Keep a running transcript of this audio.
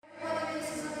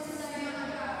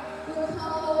will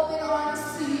come open arms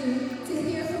to you, to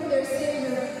hear from their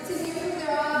Savior, to hear from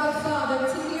their Abba Father,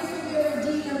 to hear from their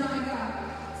Redeemer, my God.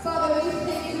 Father, we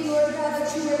thank you, Lord God, that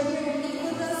you are here to meet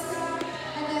with us, God,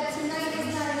 and that tonight is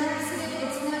not an accident.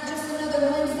 It's not just another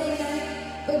Wednesday night,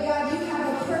 but God, you have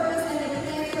a purpose and a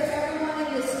plan for everyone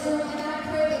in this room, and I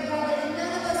pray that, God, that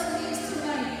none of us leaves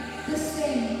tonight the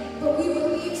same, but we will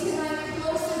leave tonight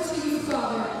closer to you,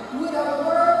 Father, with a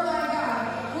word, my God,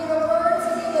 with a word to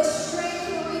give us strength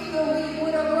when we feel weak,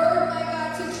 with a word, my God,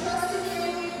 to trust in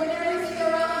you when everything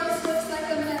around us looks like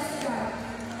a mess, God.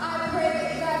 I pray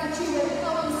that, God, that you would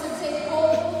help us to take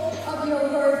hold of your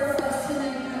word for us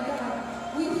tonight, my God.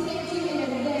 We thank you in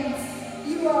advance.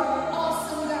 You are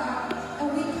awesome, God, and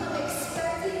we come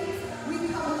expecting, we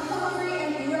come hungry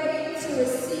and ready to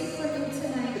receive from you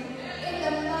tonight. In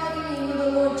the mighty name of the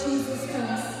Lord Jesus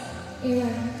Christ.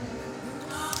 Amen.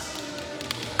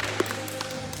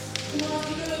 Come on,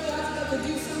 you know that God's about to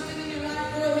do something in your life.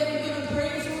 Go ahead and give him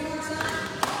praise one more time.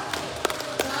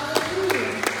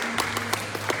 Hallelujah.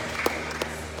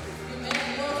 Amen.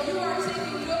 Well, if you are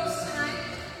taking notes tonight,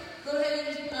 go ahead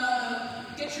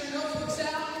and get your notebooks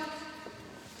out.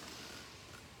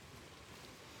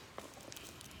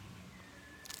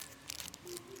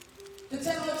 The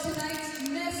title of tonight's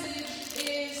message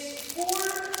is 4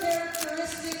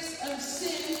 Characteristics of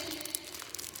Sin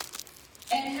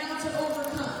and How to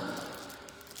Overcome.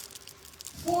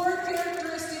 4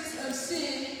 characteristics of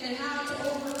sin and how to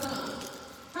overcome.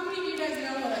 How many of you guys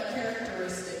know what a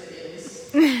characteristic is?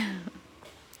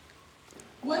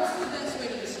 What's the best way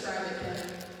to describe it, Kevin?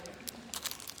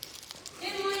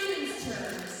 In layman's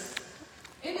terms,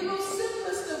 in the most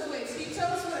simplest of ways, can you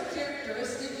tell us what a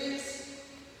characteristic is?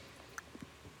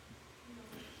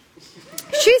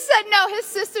 She said no. His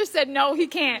sister said no, he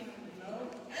can't.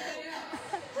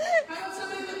 How about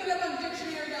somebody look it up on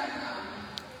dictionary.com?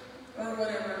 Or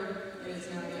whatever it is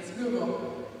nowadays.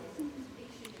 Google.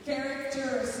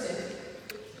 Characteristic.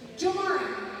 Jamari,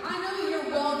 I know that you're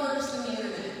well versed in the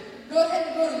internet. Go ahead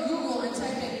and go to Google and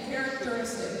type in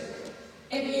characteristic.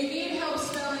 If you need help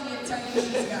spelling it, type in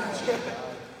she's got you.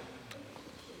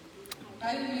 I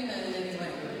didn't mean that in any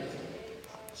way.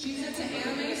 She's into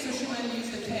anime, so she might have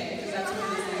used the K, because that's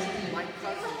what it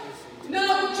is. No,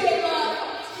 J-Lo!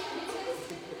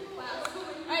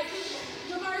 Alright,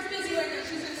 Jamari's busy right now.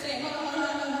 She's gonna say, hold on.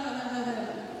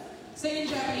 Say it in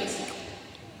Japanese.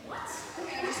 What?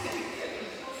 Okay, I'm just kidding.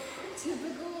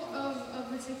 Typical of a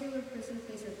particular person,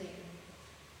 place, or thing.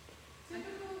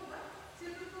 Typical what?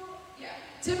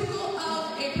 Typical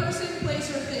of a person, place,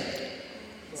 or thing.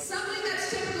 Something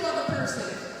that's typical of a person.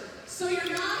 So your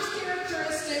mom's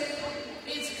characteristic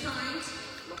is kind,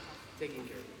 Taking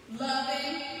care.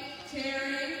 loving,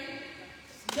 caring.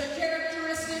 The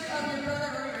characteristic of your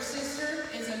brother or your sister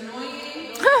is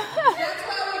annoying. That's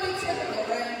why we be typical,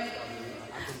 right?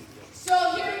 So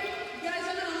here, guys,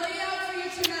 I'm going to lay out for you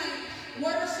tonight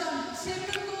what are some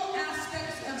typical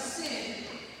aspects of sin,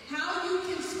 how you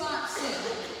can spot sin,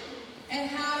 and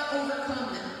how to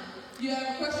overcome them. Do you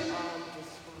have a question?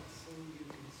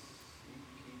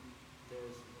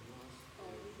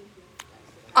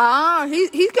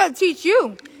 He's gonna teach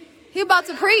you. He about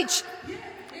to preach. Yeah,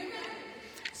 amen.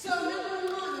 So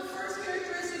number 1, the first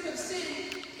characteristic of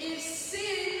sin is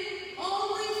sin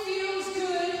only feels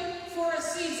good for a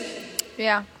season.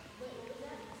 Yeah.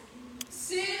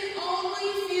 Sin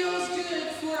only feels good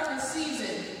for a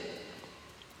season.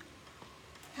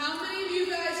 How many of you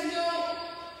guys know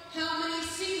how many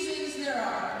seasons there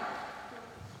are?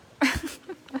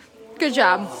 Good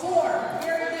job. 4.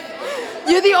 Very good.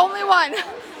 You're the only one.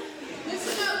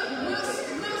 Listen up.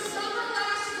 Will summer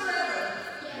last forever?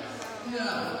 No.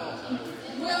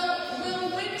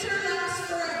 Will winter last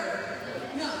forever?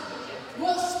 No.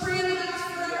 Will spring last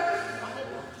forever?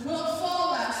 Will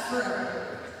fall last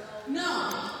forever? No.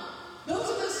 Those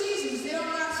are the seasons. They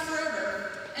don't last forever.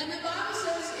 And the Bible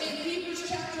says in Hebrews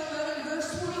chapter 11, verse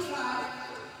 25,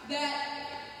 that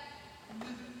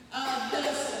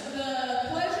the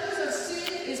pleasures of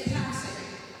sin is passing.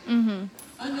 Mm-hmm.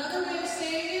 Another way of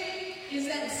saying it is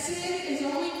that sin is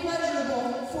only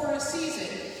pleasurable for a season.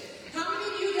 How many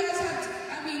of you guys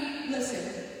listen,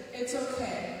 it's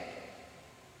okay.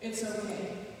 It's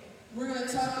okay. We're going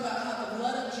to talk about how the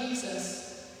blood of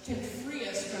Jesus can free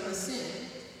us from the sin.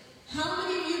 How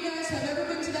many of you guys have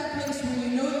ever been to that place where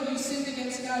you know that you sinned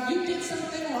against God? You did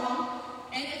something wrong,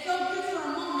 and it felt good for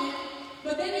a moment,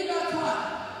 but then you got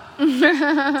caught. And it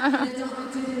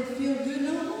didn't feel good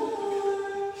no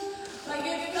more. Like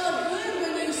it felt good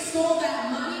when you stole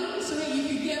that money so that you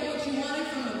could get what you wanted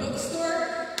from the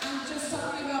bookstore. I'm just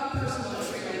talking about personal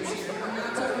experience here. I'm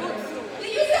not talking about.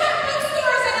 They used to have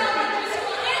bookstores in elementary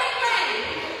school.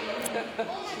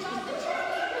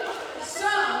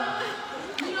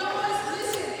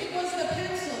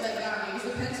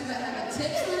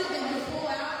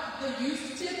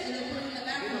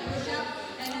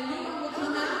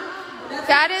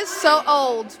 That is so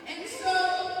old. And so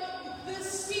the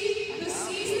season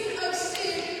of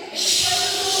sin is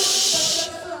pleasurable, but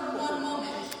just for one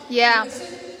moment. Yeah. Listen?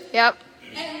 Yep.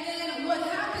 And then what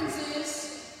happens is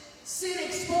sin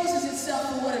exposes itself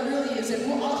for what it really is.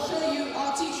 And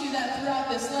I'll teach you that throughout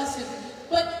this lesson.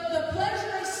 But the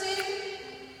pleasure of sin,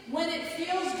 when it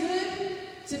feels good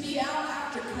to be out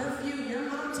after curfew, your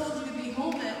mom told you to be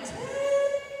home at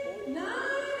 10, 9,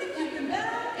 if you've been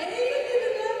back, 8, if you've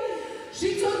been back.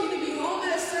 She told you to be home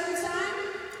at a certain time,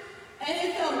 and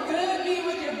it felt good being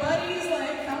with your buddies,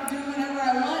 like, I'm doing whatever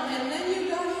I want, and then you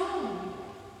got home.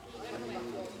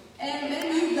 And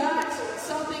then you got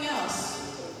something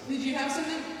else. Did you have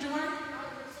something, Jamar?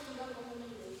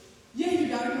 Yeah, you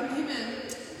got it. Amen.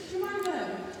 Jamar, go ahead.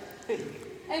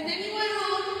 And then you went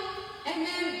home, and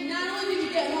then not only did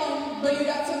you get home, but you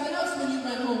got something else when you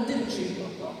went home, didn't you?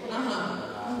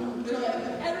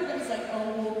 Everybody's like,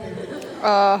 oh, baby.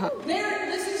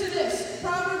 There, listen to this.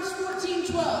 Proverbs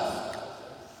 14:12.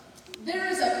 There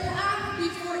is a path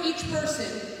before each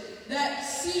person that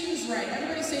seems right.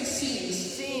 Everybody say seems.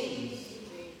 Seems.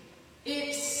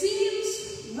 It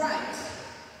seems right,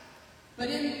 but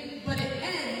it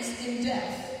ends in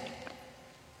death.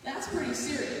 That's pretty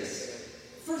serious.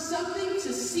 For something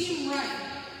to seem right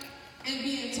and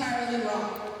be entirely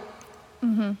wrong.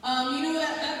 You know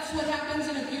that's what happens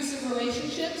in abusive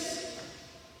relationships?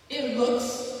 It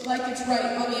looks like it's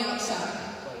right on the outside.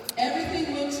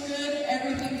 Everything looks good,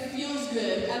 everything feels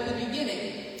good at the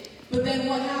beginning. But then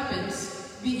what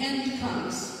happens? The end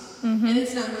comes, and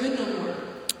it's not good no more.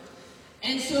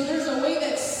 And so there's a way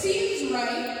that seems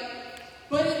right,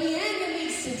 but in the end it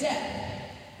leads to death.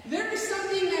 There is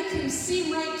something that can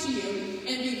seem right to you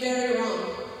and be very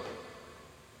wrong.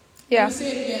 Yeah. Let me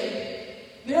say it again.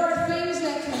 There are things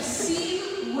that can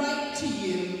seem right to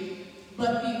you,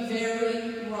 but be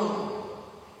very wrong.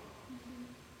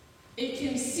 It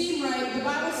can seem right. The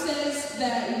Bible says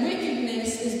that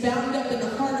wickedness is bound up in the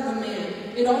heart of a man.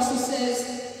 It also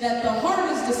says that the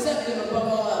heart is deceptive above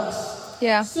all else.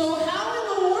 Yeah. So how in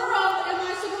the world am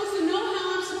I supposed to know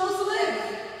how I'm supposed to live?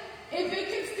 If it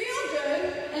can feel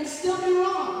good and still be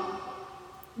wrong.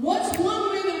 What's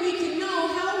one way that we can know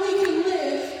how we can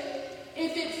live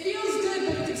if it feels good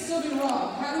but it can still be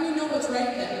wrong? How do we know what's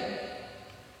right then?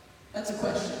 That's a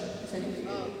question. If anything.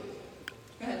 Go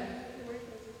ahead.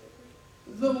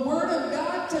 The Word of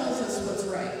God tells us what's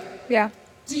right. Yeah.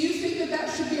 Do you think that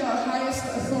that should be our highest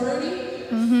authority?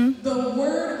 The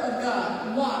Word of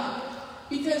God. Why?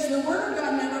 Because the Word of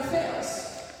God never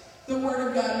fails. The Word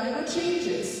of God never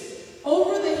changes.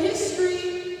 Over the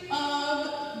history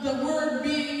of the Word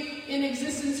being in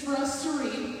existence for us to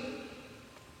read,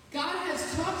 God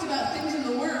has talked about things in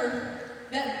the Word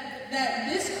that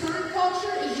this current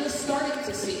culture is just starting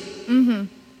to see.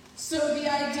 So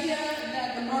the idea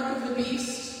that the mark of the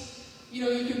beast, you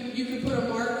could put a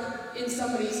mark in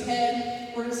somebody's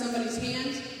head or in somebody's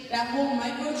hand, that whole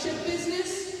microchip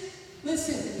business.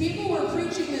 Listen, people were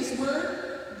preaching this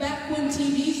word back when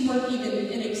TVs weren't even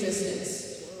in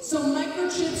existence. So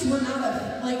microchips were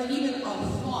not even a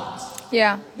thought.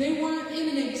 Yeah. They weren't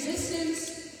in an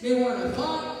existence. They weren't a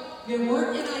thought. They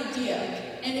weren't an idea.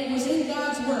 And it was in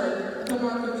God's word, the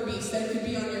mark of the beast, that it could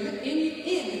be on your head,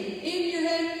 in your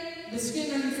head, the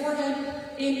skin on your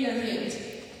forehead, in your hand.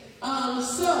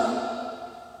 So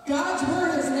God's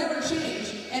word has never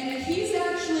changed, and He's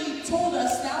actually told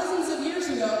us thousands of years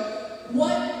ago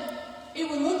what it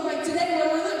would look like today where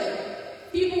we're living.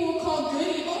 People will call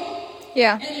good evil,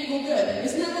 Yeah. and evil good.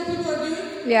 Isn't that what people are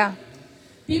doing? Yeah.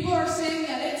 People are saying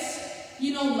that it's,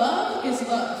 love is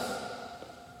love.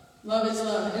 Love is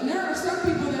love. And there are some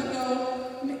people that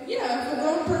go, yeah, if a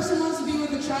grown person wants to be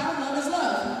with a child, love is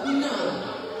love. No.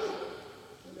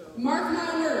 Mark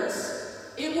my words,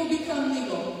 it will become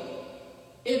legal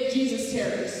if Jesus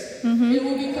tarries. It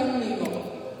will become legal.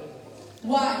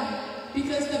 Why?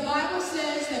 Because the Bible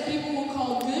says that people will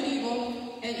call good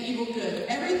evil and evil good.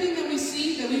 Everything that we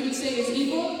see that we would say is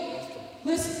evil,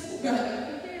 listen, go ahead.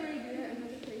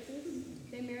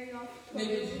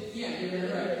 Yeah, you're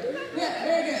very right. Yeah,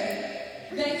 very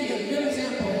good. Thank you. Good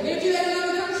example. They do that in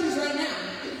other countries right now.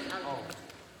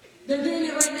 They're doing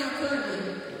it right now currently.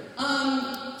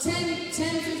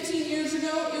 10, 15 years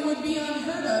ago, it would be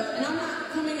unheard of, and I'm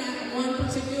not coming at one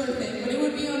particular thing, but it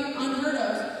would be unheard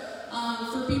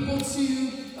of for people to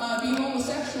be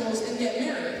homosexuals and get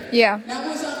married. Yeah. That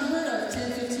was unheard of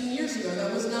 10, 15 years ago.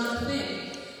 That was not a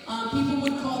thing. People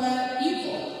would call that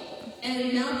evil.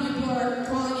 And now people are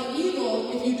calling it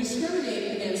evil if you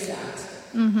discriminate against that.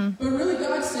 But really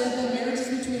God said that marriage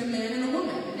is between a man and a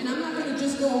woman. And I'm not going to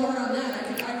just go hard on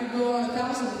that. I could go on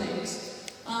 1,000 things.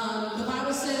 The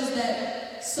Bible says that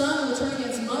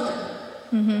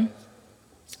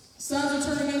Sons will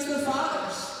turn against their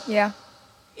fathers. Yeah.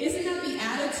 Isn't that the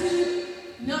attitude?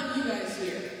 Not you guys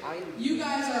here. You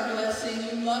guys are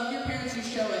blessing. You love your parents. You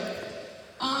show it.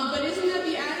 But isn't that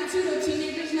the attitude of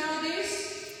teenagers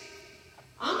nowadays?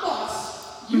 I'm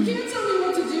boss. You can't tell me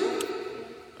what to do.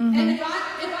 And if I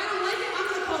don't like it, I'm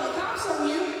going to call the cops on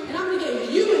you, and I'm going to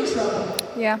get you in trouble.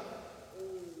 Yeah.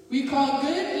 We call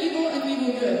good evil and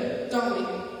evil good, don't we?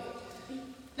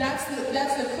 That's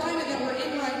the climate that we're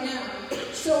in right now.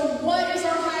 So what is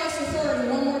our highest authority?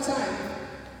 One more time.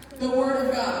 The Word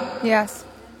of God. Yes.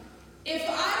 If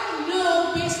I don't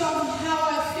know based off of how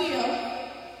I feel,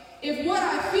 if what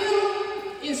I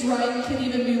feel is right and can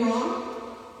even be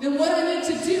wrong, then what I need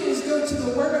to do is go to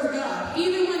the Word of God.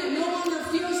 Even when it no longer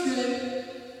feels good,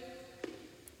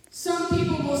 some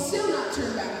people will still not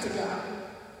turn back to God.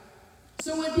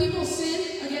 So when people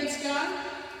sin against God,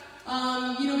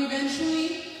 eventually,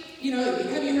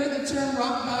 have you heard the term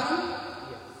rock bottom?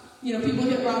 People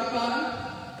hit rock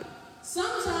bottom.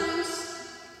 Sometimes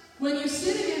when you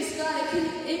sin against God,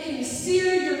 it can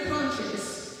sear your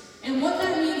conscience. And what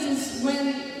that means is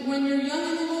when you're young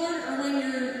in the Lord, or when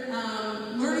you're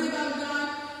learning about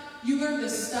God, you learn to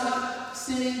stop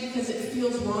sinning because it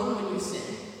feels wrong when you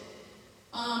sin.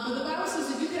 But the Bible says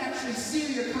that you could actually sear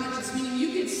your conscience, meaning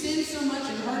you could sin so much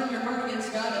and harden your heart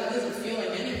against God that it doesn't feel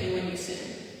like anything when you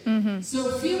sin.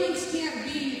 So feelings can't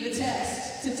be the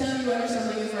test to tell you whether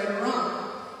something is right or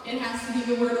wrong. It has to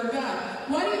be the Word of God.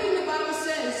 Why do you think the Bible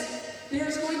says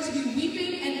there's going to be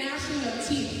weeping and gnashing of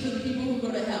teeth for the people who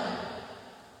go to hell?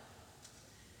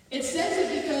 It says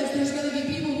it because there's going to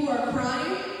be people who are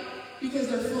crying because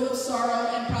they're full of sorrow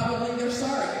and probably they're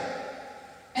sorry.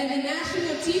 And the gnashing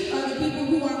of teeth are the people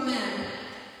who are mad.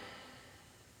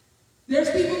 There's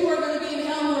people who are going to be in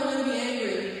hell who are going to be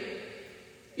angry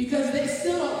because they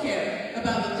still don't care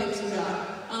about the things of God.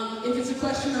 If it's a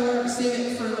question or whatever,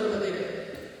 save it for a little bit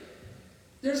later.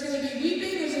 There's going to be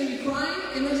weeping, there's going to be crying,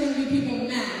 and there's going to be people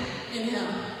mad in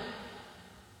hell.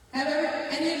 Have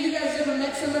any of you guys ever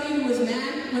met somebody who was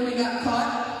mad when they got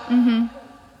caught?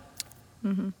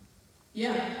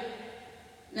 Yeah.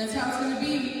 That's how it's going to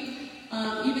be,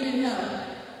 even in hell.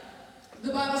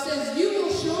 The Bible says, "You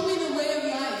will show me the way of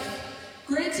life,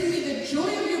 granting me the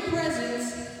joy of your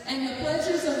presence and the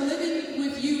pleasures of living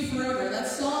with you forever."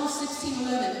 That's Psalm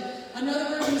 16:11.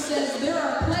 Another version says, "There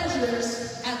are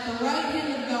pleasures at the right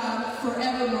hand of God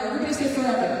forevermore." Everybody say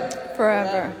forever.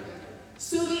 Forever.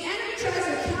 So the enemy tries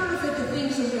to counterfeit the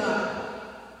things of God,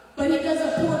 but he does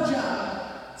a poor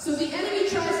job. So the enemy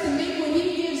tries to make what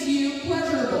he gives you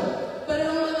pleasurable, but it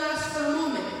only lasts for a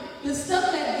moment. The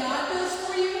stuff that God does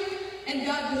for you, and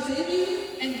God does in you,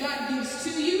 and God gives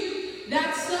to you,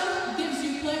 that stuff gives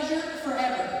you pleasure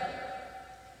forever.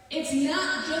 It's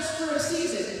not just for a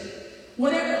season.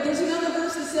 There's another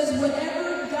verse that says,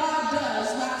 whatever God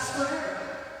does lasts forever.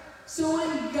 So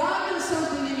when God does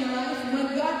something in your life,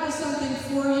 when God does something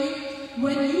for you,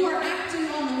 when you are acting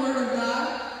on the Word of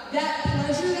God, that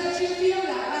pleasure that you feel,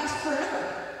 that lasts forever.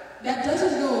 That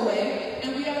doesn't go away,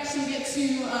 and we actually get to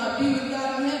be with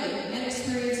God in heaven and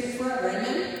experience it forever.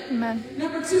 Amen? Amen.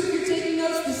 Number 2, if you're taking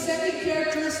notes, the second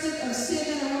characteristic of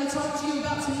sin that I want to talk to you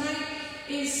about tonight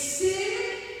is sin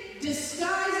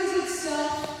disguises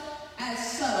itself as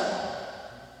subtle.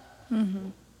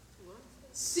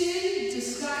 Sin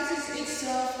disguises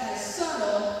itself as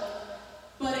subtle,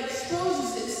 but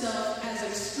exposes itself as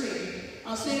extreme.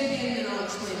 I'll say it again and then I'll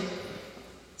explain it.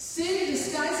 Sin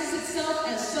disguises itself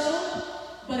as subtle,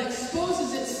 but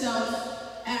exposes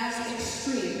itself as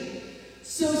extreme.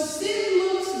 So sin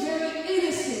looks very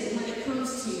innocent when it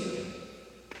comes to you.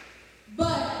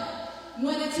 But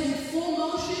when it's in full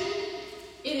motion,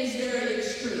 it is very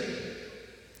extreme.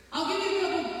 I'll give you a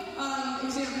couple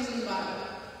examples in the Bible.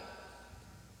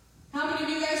 How many of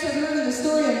you guys have heard of the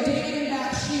story of David and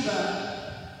Bathsheba?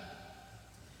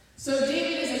 So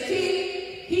David is a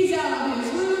king. He's out on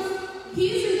his roof.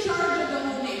 He's in charge of the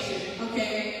whole nation,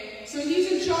 okay? So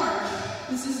he's in charge.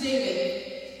 This is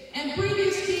David. And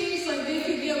previous kings, they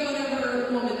could get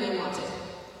whatever woman they wanted.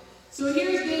 So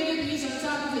here's David. He's on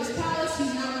top of his palace.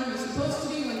 He's not where he's supposed to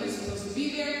be, when he's supposed to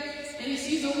be there. And he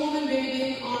sees a woman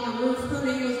bathing on a roof. Her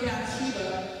name was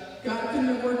Bathsheba. God couldn't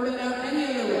have worked that out any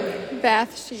other way. She was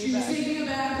Bathsheba. taking a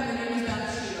bath, and her name was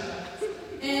Bathsheba.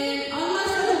 And unless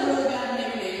that's a really bad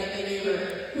nickname that they gave her,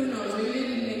 who knows? Maybe they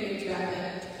didn't name names back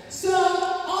then. So,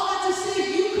 all that to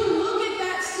say, you could look at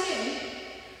that sin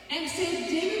and say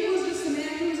David was just a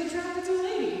man who was attracted to a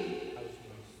lady.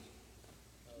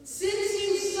 Sin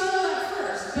seems subtle at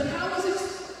first, but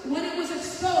when it was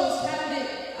exposed,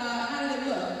 how did it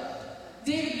look?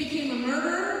 David became a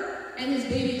murderer, and his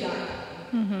baby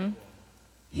died.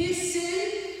 His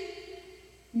sin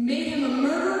made him a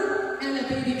murderer and a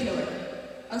baby killer,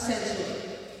 essentially.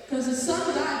 Because his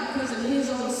son died because of his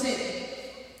own sin.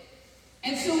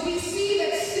 And so we see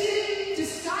that sin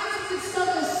disguises itself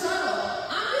as subtle.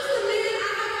 I'm just a man,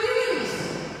 I have feelings.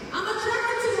 I'm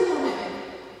attracted to a woman,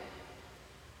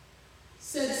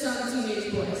 said some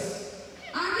teenage boys.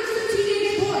 I'm just a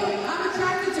teenage boy. I'm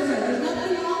attracted to her. There's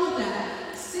nothing wrong with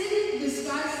that. Sin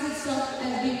disguises itself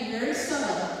as being very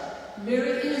subtle,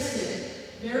 very innocent,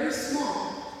 very small.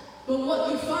 But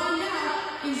what you find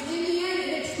out is in the end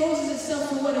it exposes itself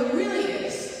for what it really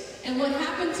is. And what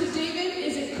happened to David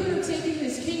is it could have taken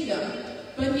his kingdom,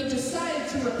 but he decided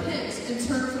to repent and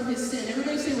turn from his sin.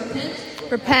 Everybody say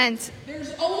repent. Repent.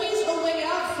 There's always a way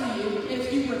out for you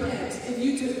if you repent, if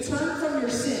you turn from your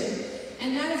sin.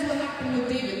 And that is what happened with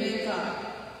David, man God.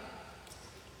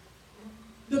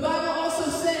 The Bible also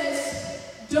says,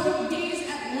 don't gaze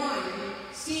at wine,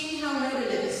 seeing how red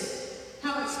it is,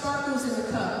 how it sparkles in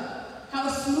the cup, how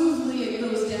smoothly it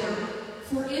goes down.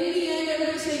 For in the end,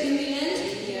 everybody say in the end?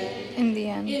 In the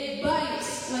end. It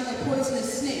bites like a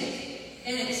poisonous snake,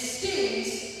 and it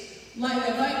stings like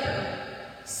a viper.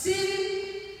 Sin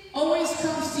always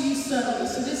comes to you subtly.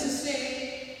 So this is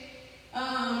saying,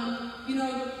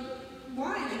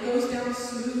 wine, it goes down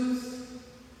smooth,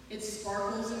 it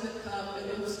sparkles in the cup,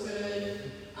 it looks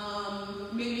good.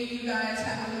 Maybe you guys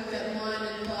haven't looked at one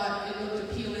and thought it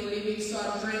looked appealing. Maybe you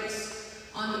saw drinks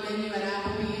on the menu at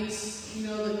Applebee's,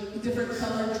 the different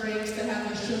colored drinks that have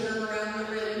the sugar around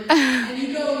the rim. And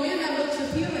you go, man, that looks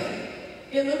appealing.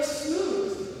 It looks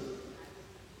smooth.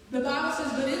 The Bible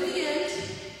says, but in the end,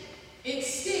 it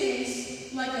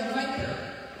stings like a viper.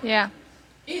 Yeah.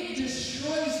 It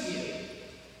destroys you.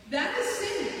 That is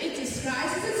sin. It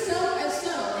disguises itself as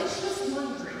subtle. It's just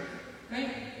one drink,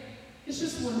 right? It's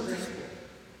just one drink.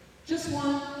 Just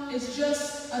one. It's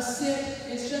just a sip.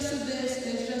 It's just a this.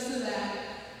 It's just a that.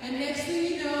 And next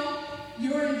thing you know,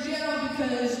 you're in jail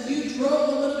because you drove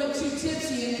a little bit too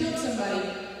tipsy and killed somebody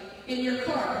in your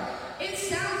car. It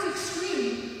sounds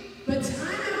extreme, but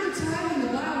time after time in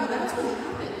the Bible, that's what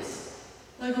happens.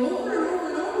 Like over and over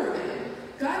and over again.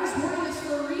 God is warning us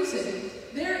for a reason.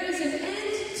 There is an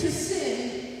end to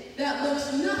sin that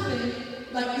looks nothing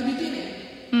like the beginning.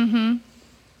 Mm-hmm.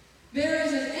 There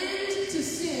is an end to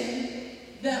sin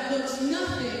that looks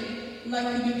nothing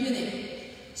like the beginning.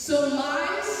 So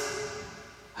lies,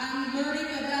 I'm learning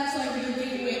that that's like the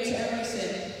gateway to every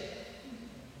sin.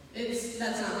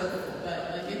 That's not biblical,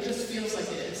 but it just feels like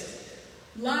it is.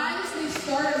 Lies, they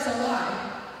start as a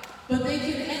lie, but they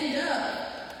can end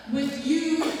up with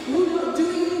you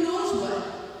doing who knows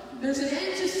what. There's an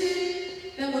end to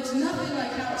sin that looks nothing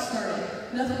like how it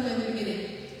started, nothing like the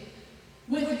beginning.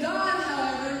 With God,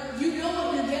 however, you know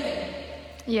what you're getting.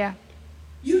 Yeah.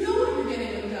 You know what you're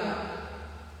getting with God.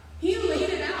 He laid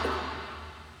it out.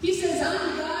 He says,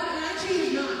 I'm God and I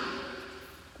change not.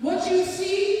 What you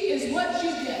see is what you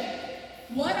get.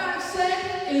 What I've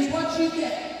said is what you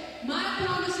get. My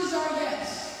promises are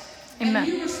yes. Amen. And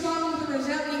you respond with a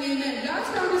resounding amen. God's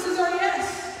promises are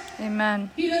yes. Amen.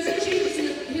 He doesn't change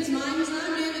his mind. He's not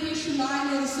a man that he should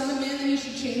lie, nor the son of man that he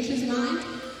should change his mind.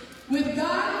 With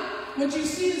God, what you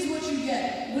see is what you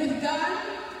get. With God,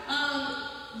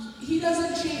 he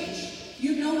doesn't change.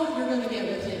 You know what you're going to get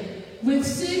with him. With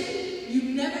sin,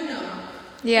 you never know.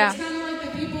 Yeah. It's kind of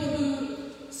like the people who,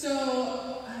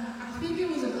 I think it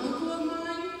was an uncle of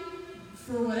mine,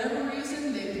 for whatever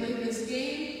reason, they played this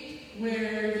game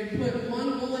where you put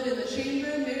one bullet in the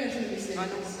chamber. Maybe I shouldn't be saying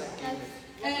this.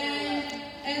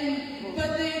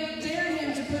 But they dared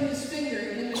him to put his finger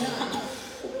in the gun.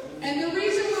 And the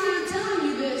reason why I'm telling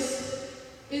you this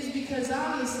is because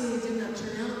obviously it did not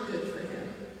turn out good for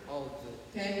him.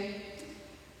 Okay?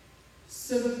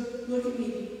 So look at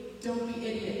me. Don't be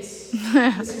idiots.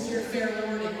 This is your fair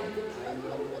warning.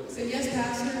 Say yes,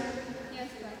 Pastor. Yes,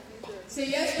 Pastor. Say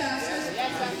yes, Pastor.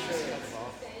 Yes,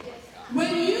 Pastor.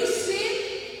 When you sin,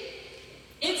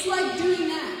 it's like doing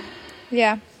that.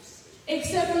 Yeah.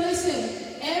 Except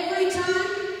listen, every time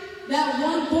that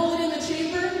one bullet in the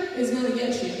chamber is going to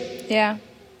get you. Yeah.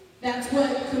 That's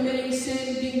what committing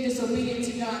sin, being disobedient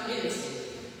to God is.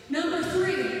 Number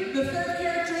 3, the third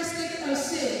characteristic of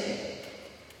sin.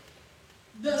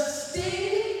 The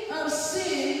sting of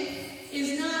sin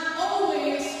is not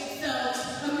always felt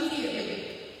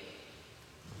immediately.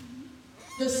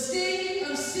 The sting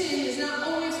of sin is not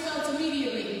always felt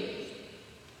immediately.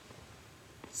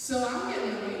 So I'm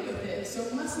getting away with it, so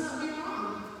it must not be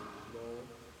wrong.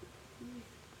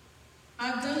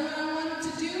 I've done what I wanted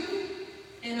to do,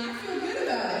 and I feel good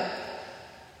about it.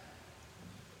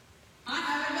 I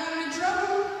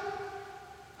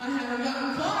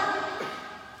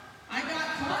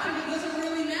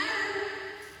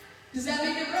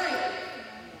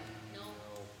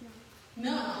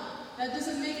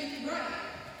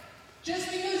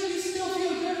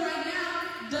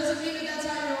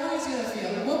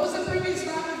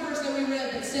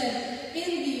said,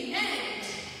 in the end,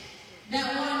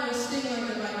 that line will sting like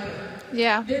a viper.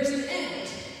 Yeah. There's an end,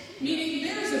 meaning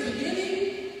there's a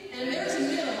beginning and there's a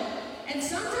middle, and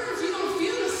sometimes you don't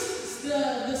feel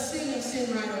the sting of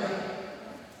sin right away.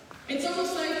 It's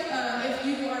almost like if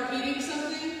you are eating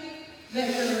something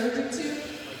that you're allergic to,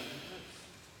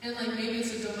 and like maybe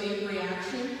it's a delayed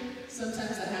reaction.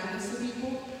 Sometimes that happens to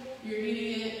people. You're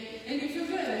eating it and you feel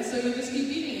good, and so you just keep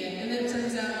eating it, and then it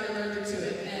turns out you're allergic to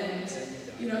it, and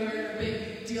you're in a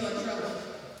big deal of trouble.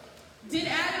 Did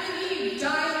Adam and Eve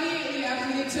die immediately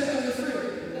after they took of the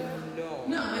fruit?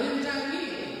 No, they didn't die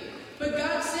immediately. But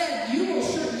God said, he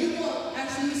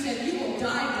said, you will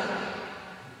die.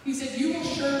 He said, you will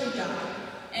surely die.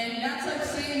 And that's like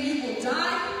saying you will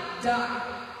die.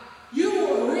 You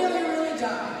will really, really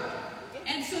die.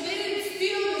 And so they didn't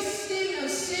feel the sting of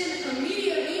sin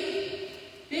immediately.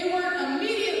 They weren't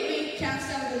immediately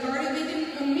cast out of the garden. They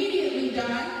didn't immediately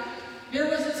die. There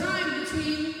was a time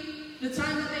between the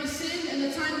time that they sinned and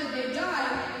the time that they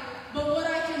died. But what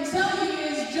I can tell you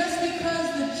is just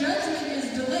because the judgment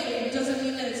is delayed doesn't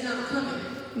mean that it's not coming.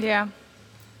 Yeah.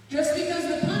 Just because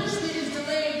the punishment is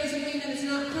delayed doesn't mean that it's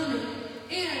not coming.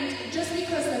 And just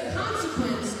because the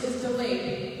consequence is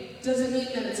delayed doesn't mean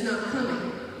that it's not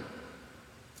coming.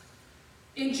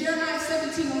 In Jeremiah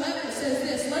 17:11 it says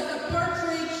this, like a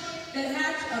partridge that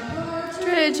hatched a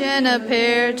partridge In a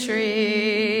pear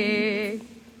tree.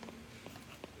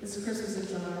 It's a Christmas in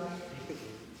July.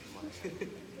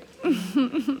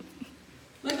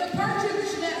 Like a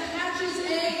partridge that hatches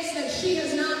eggs that she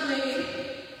has not laid,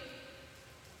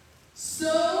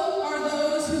 so are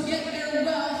those who get their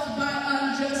wealth by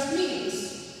unjust means.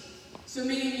 So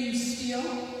meaning you steal,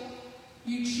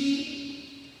 you cheat.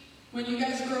 When you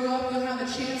guys grow up, you'll have a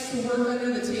chance to work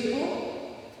under the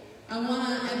table. I want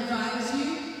to advise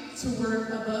you to work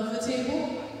above the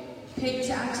table. Pay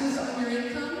taxes on your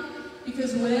income,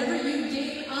 because whatever you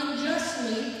gain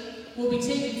unjustly will be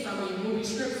taken from you, will be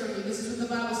stripped from you. This is what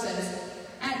the Bible says.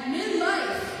 At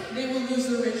midlife, they will lose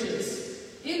their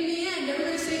riches. In the end,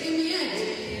 everybody say in the end.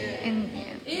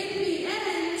 In the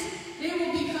end, they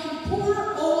will become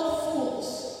poor old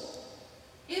fools.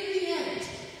 In the end.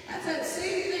 That's that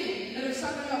same thing that I was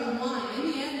talking about with wine.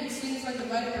 In the end, it stings like a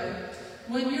viper.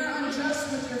 When you're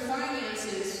unjust with your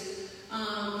finances,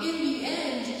 in the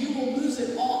end, you will lose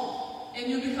it all. And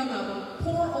you'll become a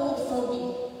poor old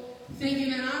fogey,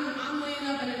 thinking that I'm laying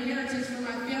up an inheritance for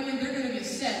my family, they're going to be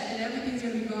set, and everything's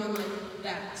going to be going like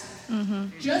that.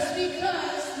 Mm-hmm. Just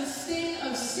because the sting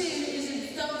of sin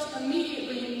isn't felt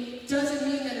immediately doesn't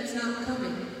mean that it's not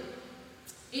coming.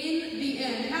 In the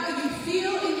end, how you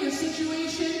feel in your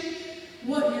situation,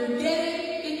 what you're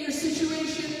getting in your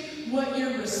situation, what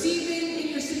you're receiving in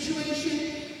your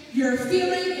situation, your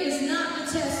feeling is not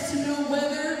the test to know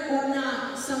whether or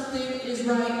not something is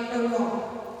right or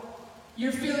wrong.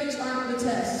 Your feelings aren't the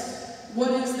test.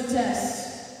 What is the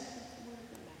test?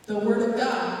 The Word of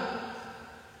God.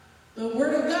 The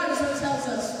Word of God is what tells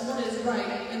us what is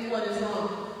right and what is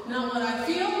wrong. Not what I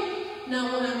feel,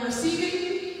 not what I'm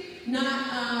receiving, not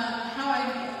how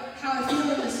I feel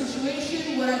in the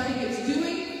situation, what I think it's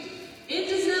doing. It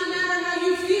does not matter how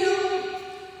you feel.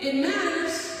 It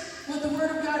matters what the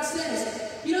Word of God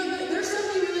says. There's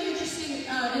something really interesting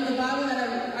in the Bible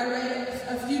that I read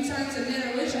a few times, and then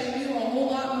I wish I knew a whole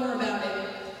lot more about it.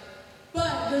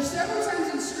 But there's several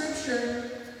times in Scripture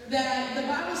that the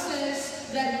Bible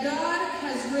says that God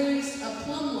has raised a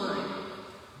plumb line.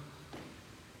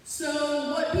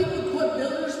 So what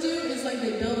builders do is like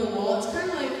they build a wall. It's kind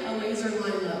of like a laser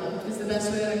line level is the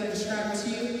best way that I can describe it to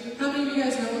you. How many of you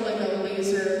guys know what like a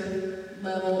laser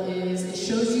level is? It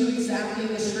shows you exactly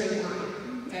the straight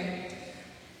line. Okay.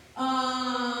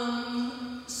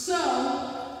 So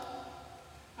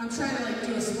I'm trying to like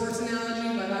do a sports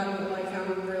analogy, but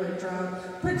I'm really drunk.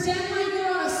 Pretend like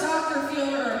you're on a soccer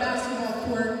field or a basketball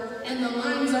court and the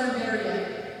lines aren't there yet.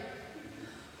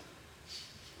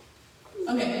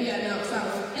 Okay, yeah, no, it's not.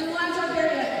 And the lines aren't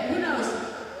there yet. Who knows?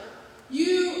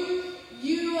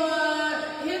 You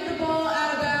hit the ball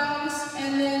out of bounds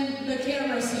and then the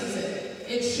camera sees it.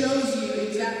 It shows you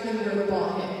exactly where the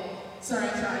ball hit. Sorry, I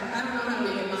tried. I don't know how to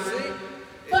make it mine.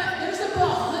 But there's a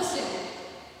ball. Listen.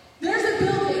 There's a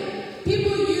building.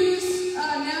 People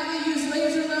now they use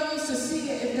laser levels to see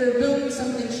it if they're building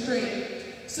something straight.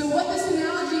 So what this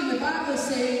analogy in the Bible is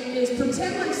saying is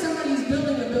pretend like somebody's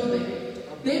building a building.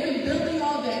 They've been building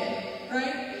all day,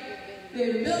 right?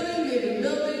 They've been building.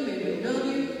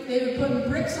 They've been putting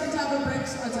bricks on top of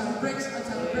bricks, on top of bricks, on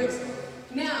top of bricks.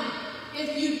 Now,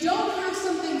 if you don't have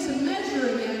something to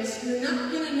measure against, you're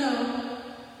not going to know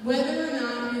whether or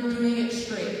not you're doing it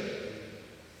straight.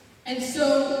 And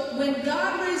so when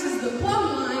God raises the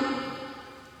plumb line,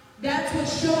 that's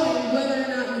what's showing whether or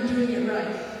not you're doing it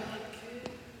right.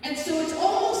 And so it's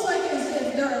almost like as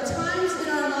if there are times in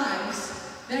our lives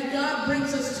that God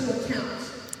brings us to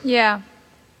account. Yeah.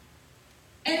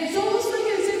 And it's almost like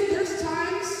as if there's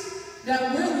times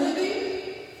that we're living,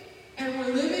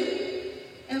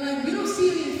 and like we don't see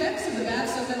the effects of the bad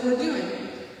stuff that we're doing.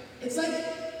 It's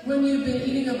like when you've been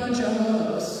eating a bunch of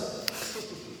Ho-Hos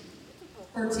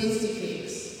or Tasty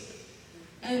Cakes,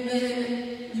 and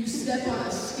then you step on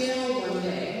a scale one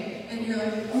day, and you're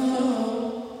like,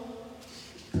 oh,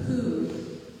 poo.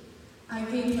 I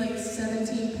gained like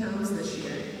 17 pounds this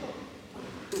year.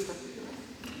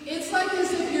 It's like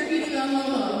as if you're eating a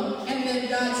Ho-Ho, and then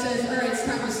God says, all right, it's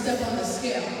time to step on the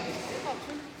scale.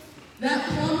 That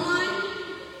plumb line,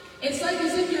 it's like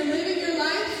as if you're living your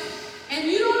life, and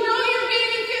you don't know you're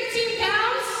gaining 15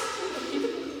 pounds,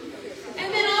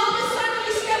 and then all of a sudden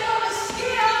you step on the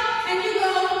scale, and you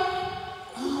go,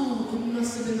 oh, it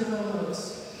must have been the Ho-Hos.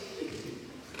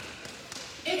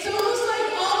 It's almost like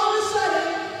all of a sudden,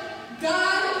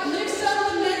 God lifts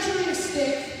up the measuring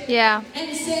stick, Yeah.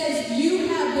 and says, you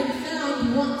have been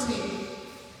found wanting,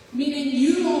 meaning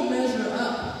you won't measure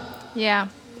up. Yeah.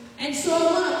 And so I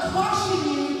want to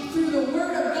caution you through the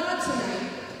Word of God tonight.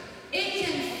 It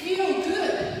can feel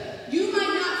good. You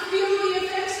might not feel the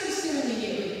effects of sin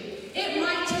immediately. It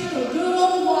might take a good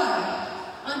old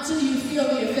while until you feel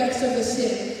the effects of the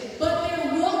sin. But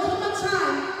there will come a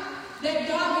time that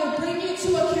God will bring you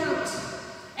to account,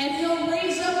 and He'll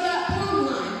raise up that plumb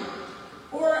line.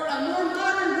 Or a more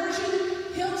modern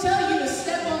version, He'll tell you to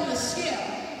step on the scale.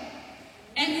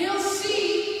 And He'll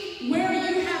see where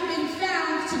you have been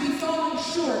found to be falling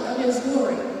short of His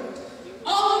glory.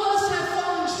 All of us have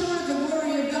fallen short of the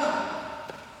glory of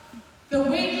God. The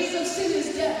wages of sin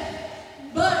is death,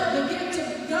 but the gift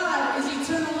of God is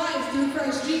eternal life through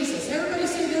Christ Jesus. Everybody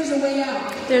say there's a way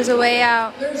out. There's a way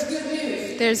out. There's good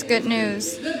news. There's good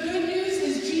news. The good news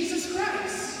is Jesus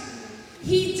Christ.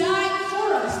 He died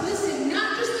for us. Listen,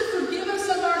 not just to forgive us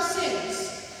of our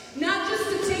sins, not just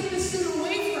to take the sin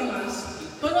away from us,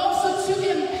 but also to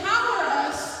empower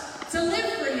us to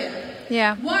live for Him.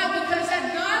 Yeah. Why? Because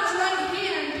at God's right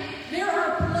hand, there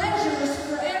are pleasures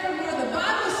forevermore. The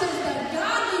Bible says that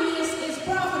godliness is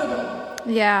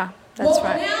profitable. Yeah. That's Both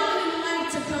right. now and in the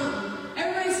life to come.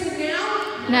 Everybody say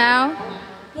now. Now?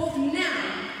 Both now.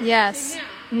 Yes. Say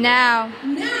Now. now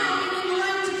and in the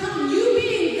life to come. You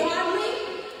being godly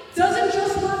doesn't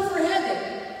just work for heaven.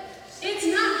 It's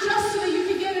not just so that you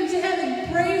can get into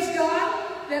heaven. Praise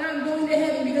God that I'm going to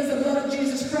heaven because of the blood of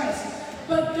Jesus Christ.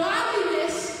 But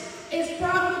godliness is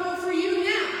profitable for you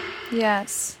now.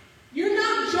 Yes. You're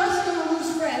not just going to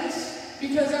lose friends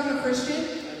because I'm a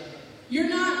Christian. You're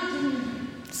not...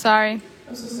 Sorry.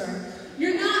 I'm so sorry.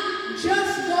 You're not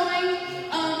just going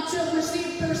to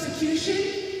receive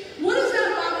persecution. What does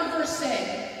that Bible verse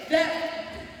say? That...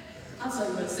 I'll tell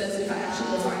you what it says if I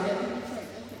actually go find it.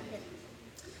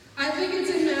 I think it's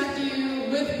in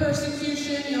Matthew. With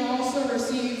persecution, you'll also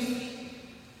receive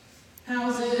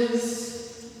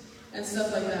houses and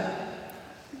stuff like that.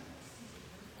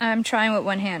 I'm trying with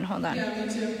one hand. Hold on. Yeah,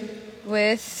 me too.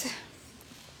 With...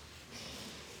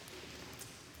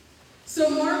 So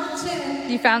Mark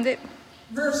 10, You found it?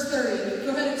 verse 30.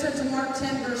 Go ahead and turn to Mark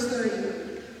 10, verse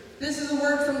 30. This is a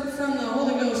word from the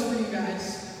Holy Ghost for you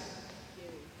guys.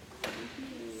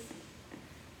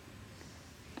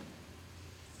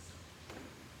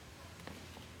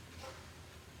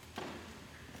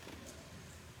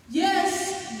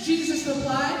 Yes, Jesus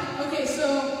replied. Okay,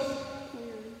 so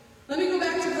let me go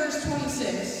back to verse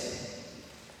 26.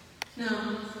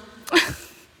 No.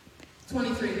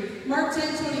 23. Mark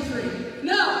 10:23.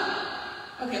 No!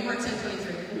 Okay, Mark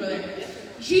 10:23. We'll go there.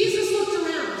 Jesus looked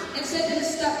around and said to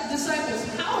his disciples,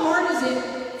 how hard is it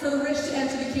for the rich to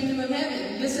enter the kingdom of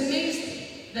heaven? This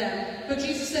amazed them. But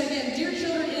Jesus said again, dear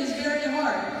children, it is very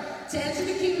hard to enter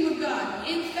the kingdom of God.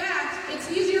 In fact, it's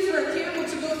easier for a camel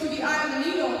to go through the eye of a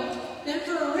needle than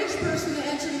for a rich person to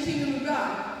enter the kingdom of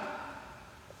God.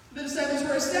 The disciples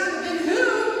were astounded. Then who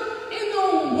in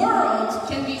the world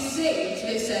can be saved?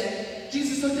 They said.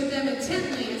 Jesus looked at them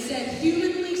intently and said,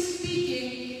 humanly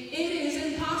speaking, it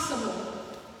is impossible,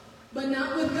 but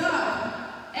not with God.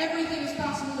 Everything is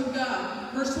possible with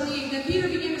God. Verse 28, then Peter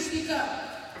began to speak up.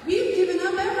 We've given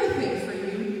up everything for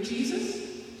you,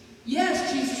 Jesus.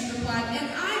 Yes, Jesus replied, and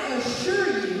I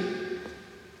assure you.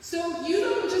 So you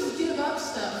don't just give up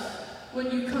stuff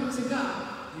when you come to God.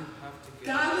 You have to give.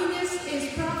 Godliness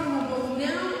is profitable both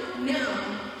now,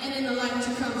 and in the life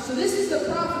to come. So this is the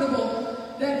profitable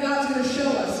that God's going to show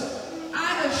us.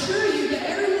 I assure you that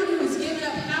everyone who has given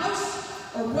up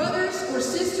house or brothers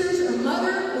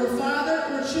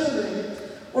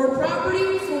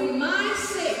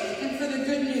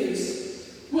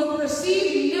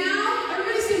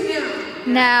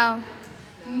Now.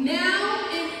 Now,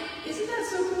 and isn't that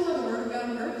so cool how the Word of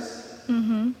God works?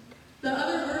 Mm-hmm. The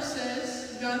other verse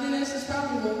says, godliness is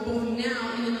probable both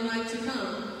now and in the life to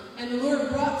come. And the Lord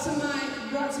brought to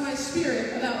my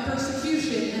spirit about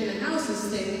persecution and the houses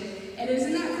thing. And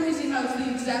isn't that crazy how it's the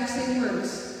exact same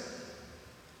words?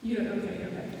 You don't, okay.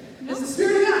 It's the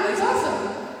Spirit of God, it's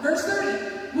awesome. Verse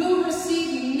 30, will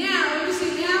receive now, what do you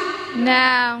say now?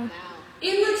 Now.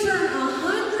 In return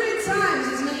 100 times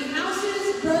as many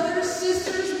houses, brothers,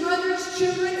 sisters, mothers,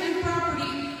 children, and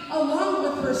property, along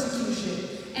with persecution.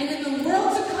 And in the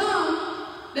world to come,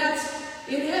 that's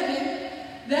in heaven,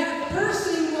 that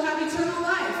person will have eternal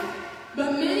life.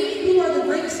 But many who are the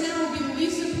greatest now will be the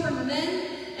least important then,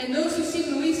 and those who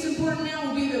seem the least important now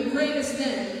will be the greatest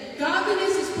then.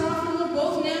 Godliness is profitable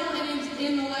both now and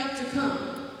in the life to come.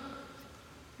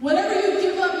 Whatever you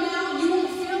give up now, you won't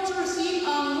fail to receive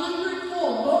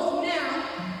 100-fold, both now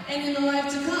and in the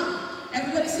life to come.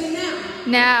 Everybody say now.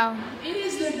 Now. It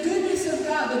is the goodness of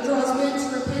God that draws men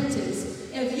to repentance.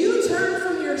 If you turn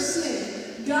from your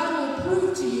sin, God will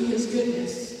prove to you his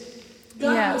goodness.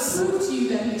 God will prove to you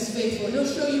that he's faithful. He'll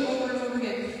show you over and over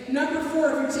again. Number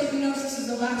 4, if you're taking notes, this is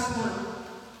the last one.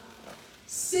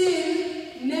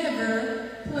 Sin never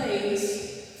plays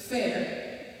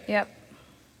fair. Yep.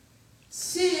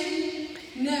 Sin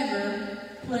never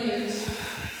plays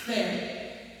fair.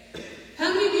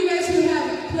 How many of you guys who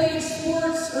have played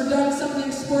sports or done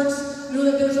something sports know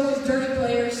that there's always dirty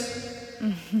players?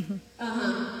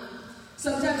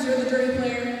 Sometimes you're the dirty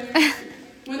player.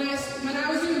 When I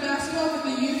was doing basketball with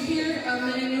the youth here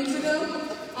many moons ago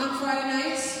on Friday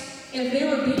nights, and they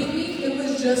were beating me, it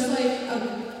was just like,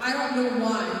 I don't know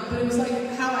why, but it was like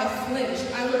how I flinched.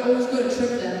 I would always go to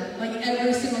trip them, like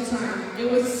every single time. It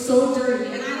was so dirty,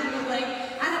 and I don't know, like,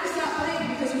 I had to stop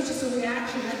playing because it was just a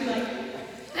reaction. I'd be like,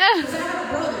 because I have a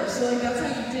brother, so like that's how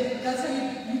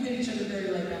you did each other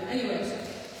dirty like that. Anyways,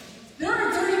 there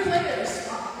are dirty players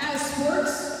as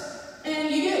sports, and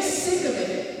you get sick of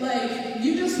it. Like,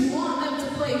 you just want them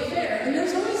to play fair, and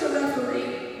there's always a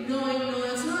referee going, no,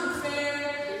 that's not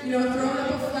fair, throwing up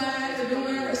a flag or doing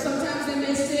whatever. Sometimes they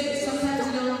miss it, sometimes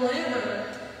they don't, whatever.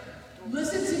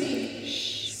 Listen to me.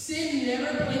 Sin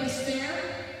never plays fair,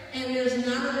 and there's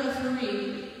not a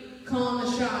referee calling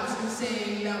the shots and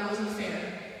saying that wasn't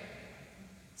fair.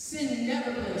 Sin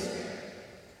never plays fair.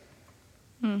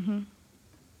 Mm-hmm.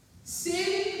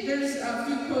 Sin, there's a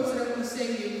few quotes that I want to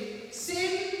say to you.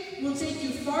 Sin will take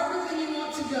you farther than you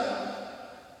want to go,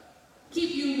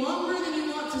 keep you longer than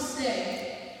you want to stay,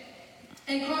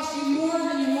 and cost you more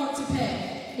than you want to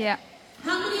pay. Yeah.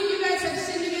 How many of you guys have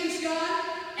sinned against God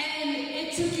and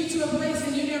it took you to a place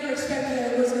that you never expected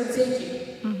that it was going to take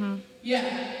you? Mm-hmm.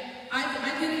 Yeah.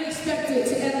 I didn't expect it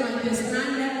to end like this, and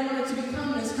I never wanted to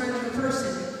become this kind of a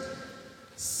person.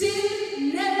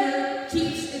 Sin never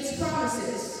keeps its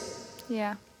promises.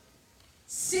 Yeah.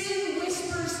 Sin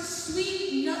whispers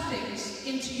sweet nothings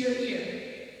into your ear.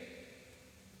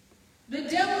 The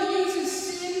devil uses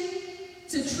sin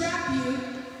to trap you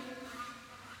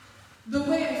the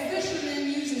way a fisherman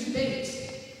uses bait.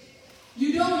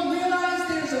 You don't realize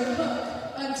there's a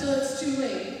hook until it's too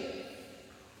late.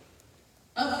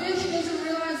 A fish doesn't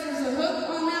realize there's a hook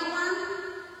on that worm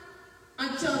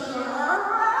until it's going,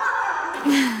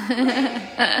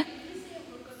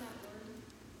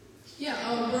 yeah,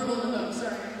 worm on the hook,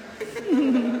 sorry.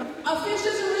 A fish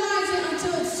doesn't realize it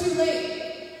until it's too late.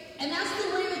 And that's the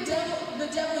way the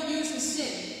devil uses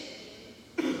sin.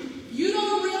 You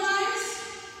don't realize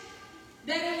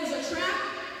that it was a trap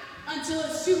until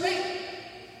it's too late.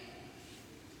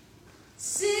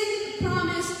 Sin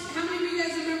promised, how many of you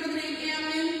guys remember the name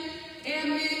Amnon?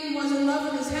 Amnon was in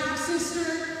love with his half-sister,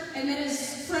 and then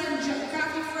his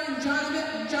crafty friend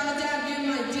Jonadab gave him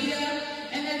an idea,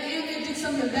 and then Amnon did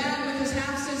something bad with his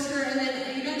half-sister, and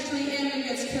then eventually Amnon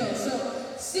gets killed.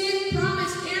 So sin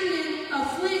promised Amnon a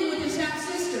fling with his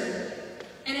half-sister,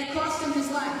 and it cost him his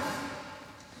life.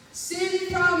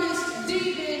 Sin promised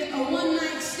David a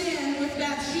one-night stand with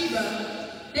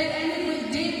Bathsheba that ended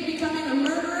with David becoming a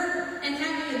murderer and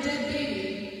having a dead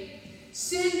baby.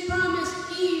 Sin promised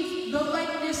Eve the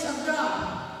likeness of God,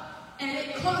 and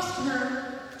it cost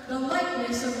her the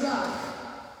likeness of God.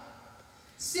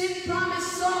 Sin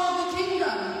promised Saul the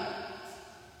kingdom,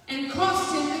 and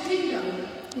cost him the kingdom.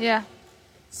 Yeah.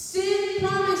 Sin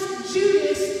promised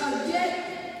Judas a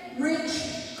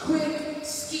get-rich, quick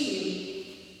scheme,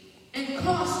 and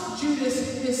cost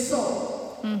Judas his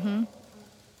soul. Mm-hmm.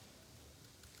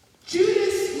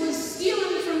 Judas was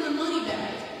stealing from the money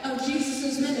bag of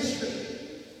Jesus' ministry.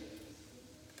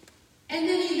 And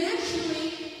then eventually,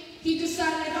 he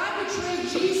decided, if I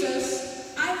betray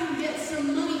Jesus, I can get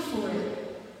some money for it.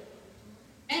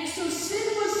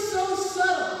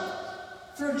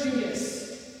 for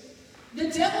Judas. The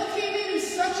devil came in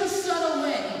such a subtle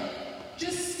way.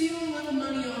 Just steal a little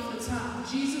money off the top.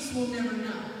 Jesus will never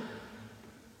know.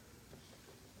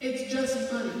 It's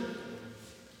just money.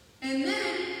 And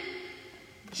then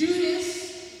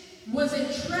Judas was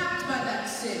entrapped by that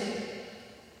sin.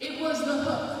 It was the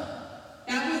hook.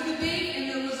 That was the bait, and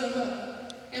there was a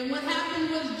hook. And what happened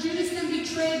was Judas then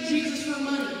betrayed Jesus for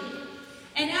money.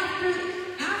 And after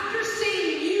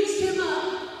Satan used him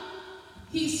up,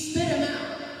 he spit him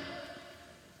out.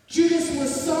 Judas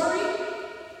was sorry,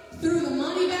 threw the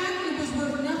money back, it was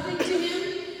worth nothing to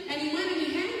him, and he went and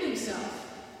he hanged himself,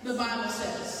 the Bible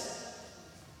says.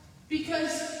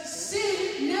 Because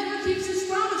sin never keeps its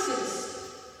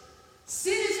promises.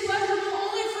 Sin is pleasurable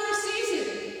only for a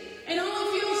season. It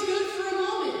only feels good for a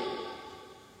moment.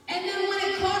 And then when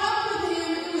it caught up with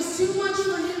him, it was too much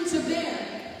for him to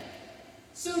bear.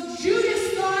 So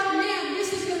Judas thought, man,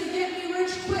 this is going to get me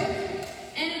rich quick.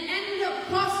 And it ended up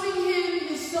costing him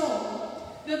his soul.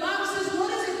 The Bible says, what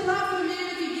does it profit a man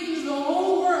if he gains the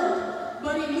whole world,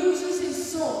 but he loses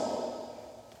his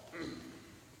soul?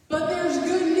 But there's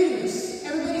good news.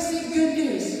 Everybody say good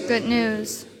news. Good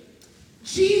news.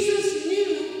 Jesus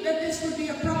knew that this would be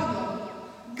a problem.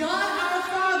 God our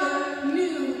Father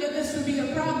knew that this would be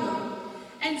a problem.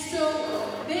 And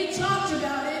so they talked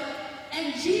about it,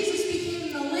 and Jesus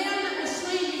became the lamb that was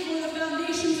slain before the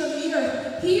foundations of the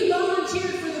earth. He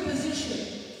volunteered for the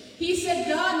position. He said,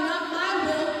 God, not my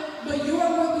will, but your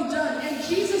will be done. And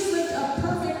Jesus lived a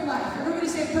perfect life. Everybody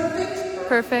say perfect?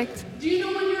 Perfect. Do you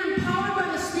know when you're empowered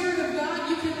by the Spirit of God,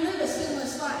 you can live a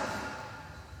sinless life?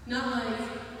 Not like,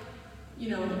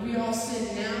 we all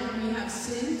sin now, we have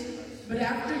sinned. But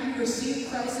after you receive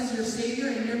Christ as your Savior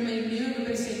and you're made new,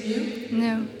 everybody say new?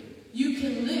 No. You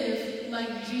can live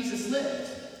like Jesus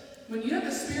lived. When you have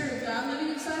the Spirit of God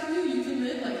living inside of you, you can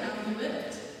live like how He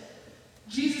lived.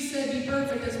 Jesus said, be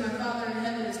perfect as my Father in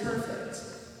heaven is perfect.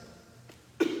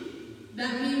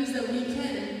 That means that we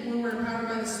can when we're empowered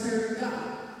by the Spirit of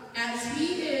God. As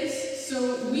He is,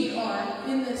 so we are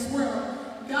in this world.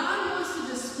 God wants to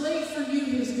display for you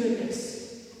His goodness.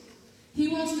 He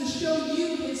wants to show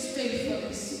you His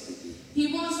faithfulness.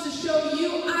 He wants to show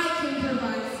you I can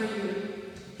provide for you.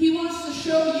 He wants to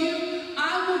show you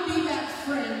I will be that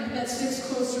friend that sticks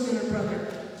closer than a brother.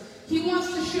 He wants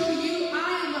to show you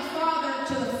I am a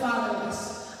father to the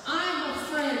fatherless. I am a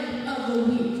friend of the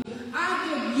weak. I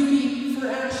give beauty for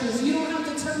ashes. You don't have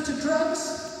to turn to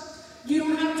drugs. You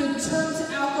don't have to turn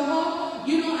to alcohol.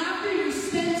 After you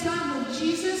spend time with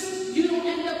Jesus, you don't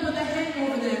end up with a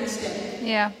hangover the next day.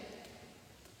 Yeah.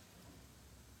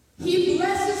 He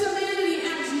blesses a man and He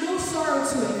adds no sorrow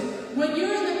to it. When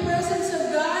you're in the presence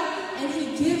of God and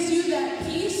He gives you that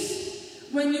peace,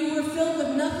 when you were filled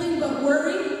with nothing but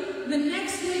worry, the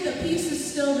next day the peace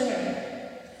is still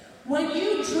there. When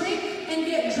you drink and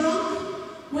get drunk,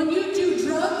 when you do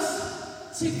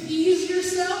drugs to ease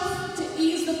yourself, to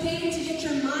ease the pain, to get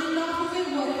your mind off of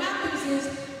it, what happens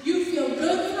is you feel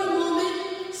good for a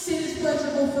moment, sin is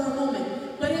pleasurable for a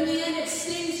moment. But in the end, it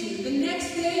stings you. The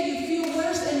next day, you feel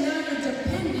worse, and now you're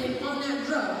dependent on that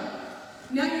drug.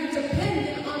 Now you're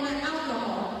dependent on that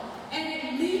alcohol. And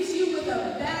it leaves you with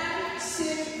a bad,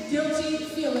 sick, guilty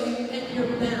feeling, and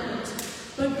you're bound.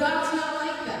 But God's not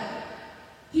like that.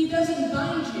 He doesn't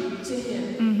bind you to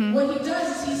Him. Mm-hmm. What He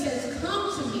does is He says,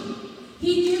 come to me.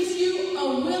 He gives you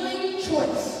a willing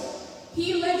choice.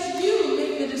 He lets you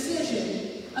make the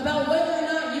decision about whether or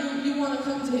not you want to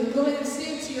come to Him. Go ahead and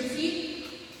stand to your feet.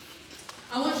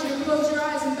 I want you to close your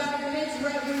eyes and bow your heads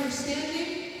right where you're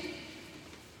standing.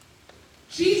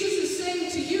 Jesus is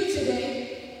saying to you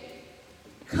today,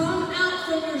 come out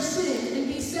from your sin and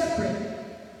be separate.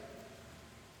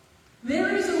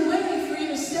 There is a way for you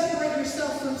to separate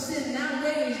yourself from sin. That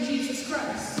way is Jesus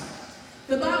Christ.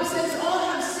 The Bible says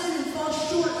all have sinned and fall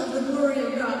short of the glory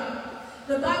of God.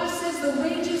 The Bible says the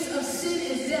wages of sin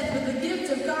is death, but the gift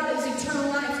of God is eternal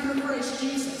life through Christ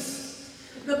Jesus.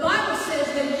 The Bible says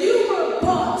that you were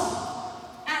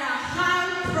bought at a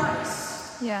high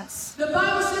price. Yes. The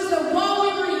Bible says that while we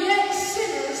were yet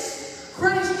sinners,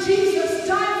 Christ Jesus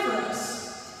died for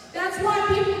us. That's why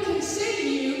people can say to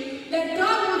you that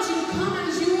God wants you to come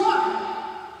as you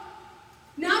are.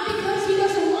 Not because He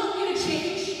doesn't want you to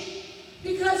change,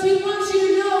 because He wants you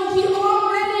to know He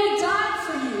already died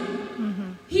for you.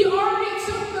 Mm-hmm. He already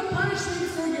took the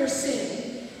punishment for your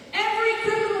sin. Every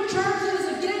criminal charge that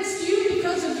is against you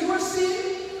because of your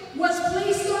sin was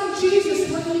placed on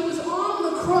Jesus when He was on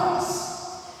the cross.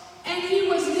 And He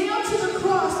was nailed to the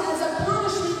cross as a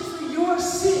punishment for your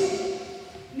sin.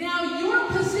 Now your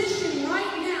position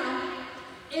right now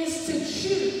is to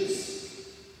choose.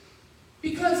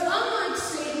 Because unlike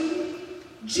sin,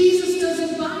 Jesus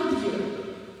doesn't bind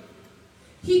you.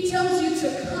 He tells you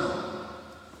to come.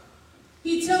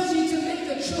 He tells you to make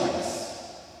a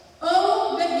choice.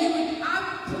 Oh, that you would,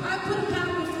 I put a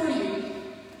path before you,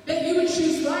 that you would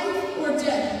choose life or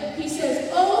death. He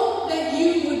says, oh, that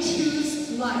you would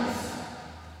choose life.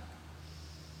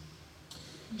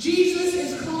 Jesus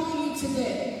is calling you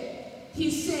today.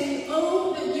 He's saying,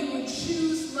 oh, that you would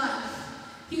choose life.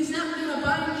 He's not going to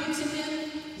bind you to him.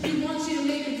 He wants you to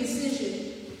make a decision.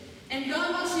 And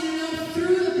God wants you to know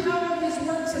through the power of his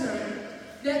word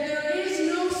tonight that there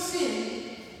is no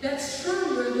sin that's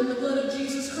stronger than the blood of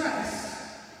Jesus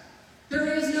Christ.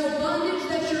 There is no bondage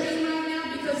that you're in right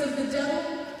now because of the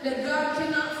devil that God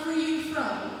cannot free you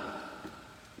from.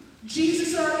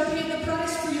 Jesus already paid the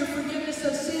price for your forgiveness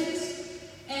of sins,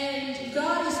 and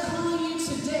God is calling you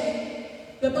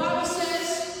today. The Bible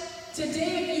says,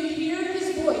 today if you hear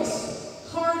his voice,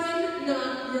 harden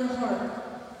not your heart.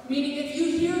 Meaning if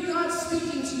you hear God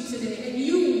speaking to you today and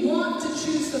you want to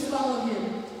choose to follow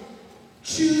him,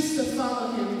 choose to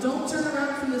follow him. Don't turn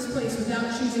around from this place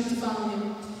without choosing to follow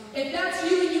him. If that's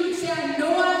you and you would say, I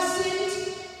know I've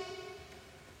sinned,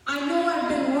 I know I've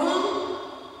been wrong,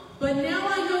 but now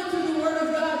I know through the word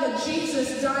of God that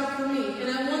Jesus died for me and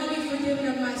I want to be forgiven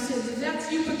of my sins. If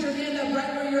that's you, put your hand up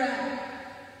right where you're at.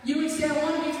 You would say, I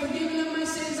want to be forgiven of my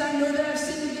sins. I know that I've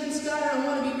sinned against God and I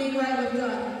want to be made right with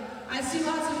God. I see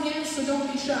lots of hands, so don't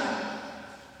be shy.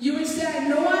 You would say, I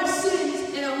know I've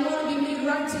sinned and I want to be made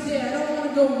right today. I don't want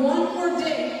to go one more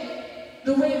day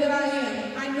the way that I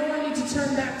am. I know I need to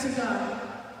turn back to God.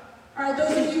 All right,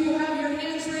 those of you who have your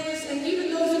hands raised, and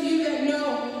even those of you that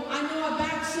know, I know I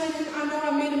backslidden, I know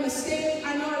I made a mistake,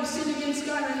 I know I've sinned against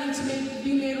God, I need to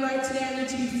be made right today, I need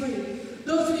to be free.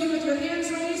 Those of you with your hands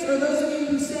raised, or those of you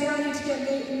who say, I need to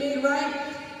get made right,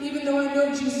 even though I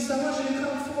know Jesus, I want you to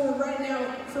come forward right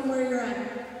now from where you're at.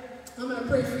 I'm going to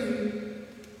pray for you.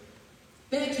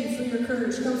 Thank you for your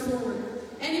courage. Come forward.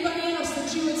 Anybody else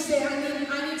that you would say,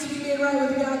 I need to be made right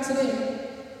with God today?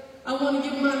 I want to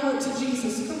give my heart to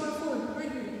Jesus. Come on forward,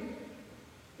 right here.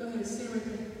 Go ahead, stay right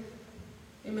there.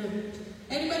 Amen.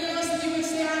 Anybody else that you would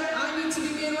say, I need to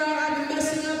be made right, I've been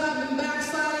messing up, I've been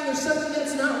backsliding, there's something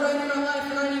that's not right in my life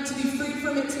and I need to be freed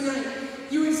from it tonight.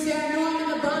 You would say, I know I'm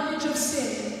in the bondage of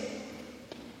sin.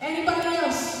 Anybody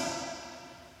else?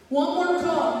 One more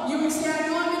call. You would say, I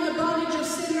know I'm in the bondage of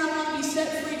sin and I want to be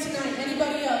set free tonight.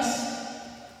 Anybody else?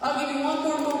 I'll give you one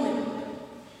more moment.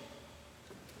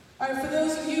 All right, for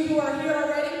those of you who are here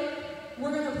already,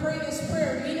 we're going to pray this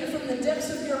prayer. Mean it from the depths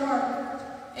of your heart.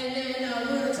 And then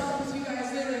we're going to talk with you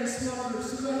guys later in small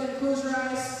groups. So go ahead and close your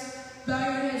eyes, bow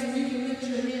your heads, and you can lift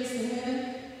your hands to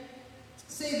heaven.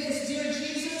 Say this, Dear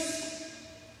Jesus.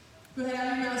 Go ahead,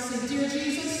 out of your mouth, say, Dear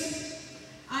Jesus,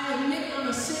 I admit I'm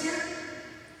a sinner.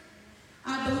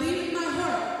 I believe in my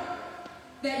heart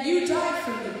that you died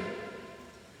for me.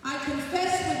 I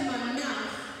confess with my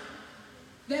mouth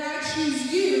that I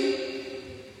choose you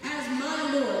as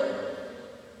my Lord.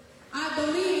 I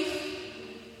believe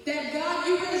that God,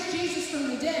 you raised Jesus from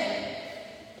the dead,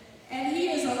 and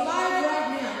he is alive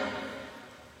right now,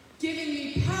 giving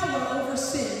me power over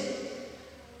sin.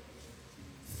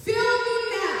 Fill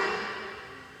me now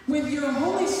with your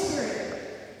Holy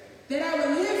Spirit, that I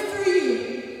will live for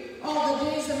you all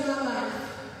the days of my life.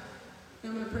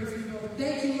 I'm going to pray for you, Lord.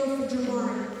 Thank you, Lord, for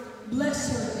Jamari.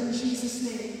 Bless her in Jesus'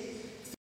 name.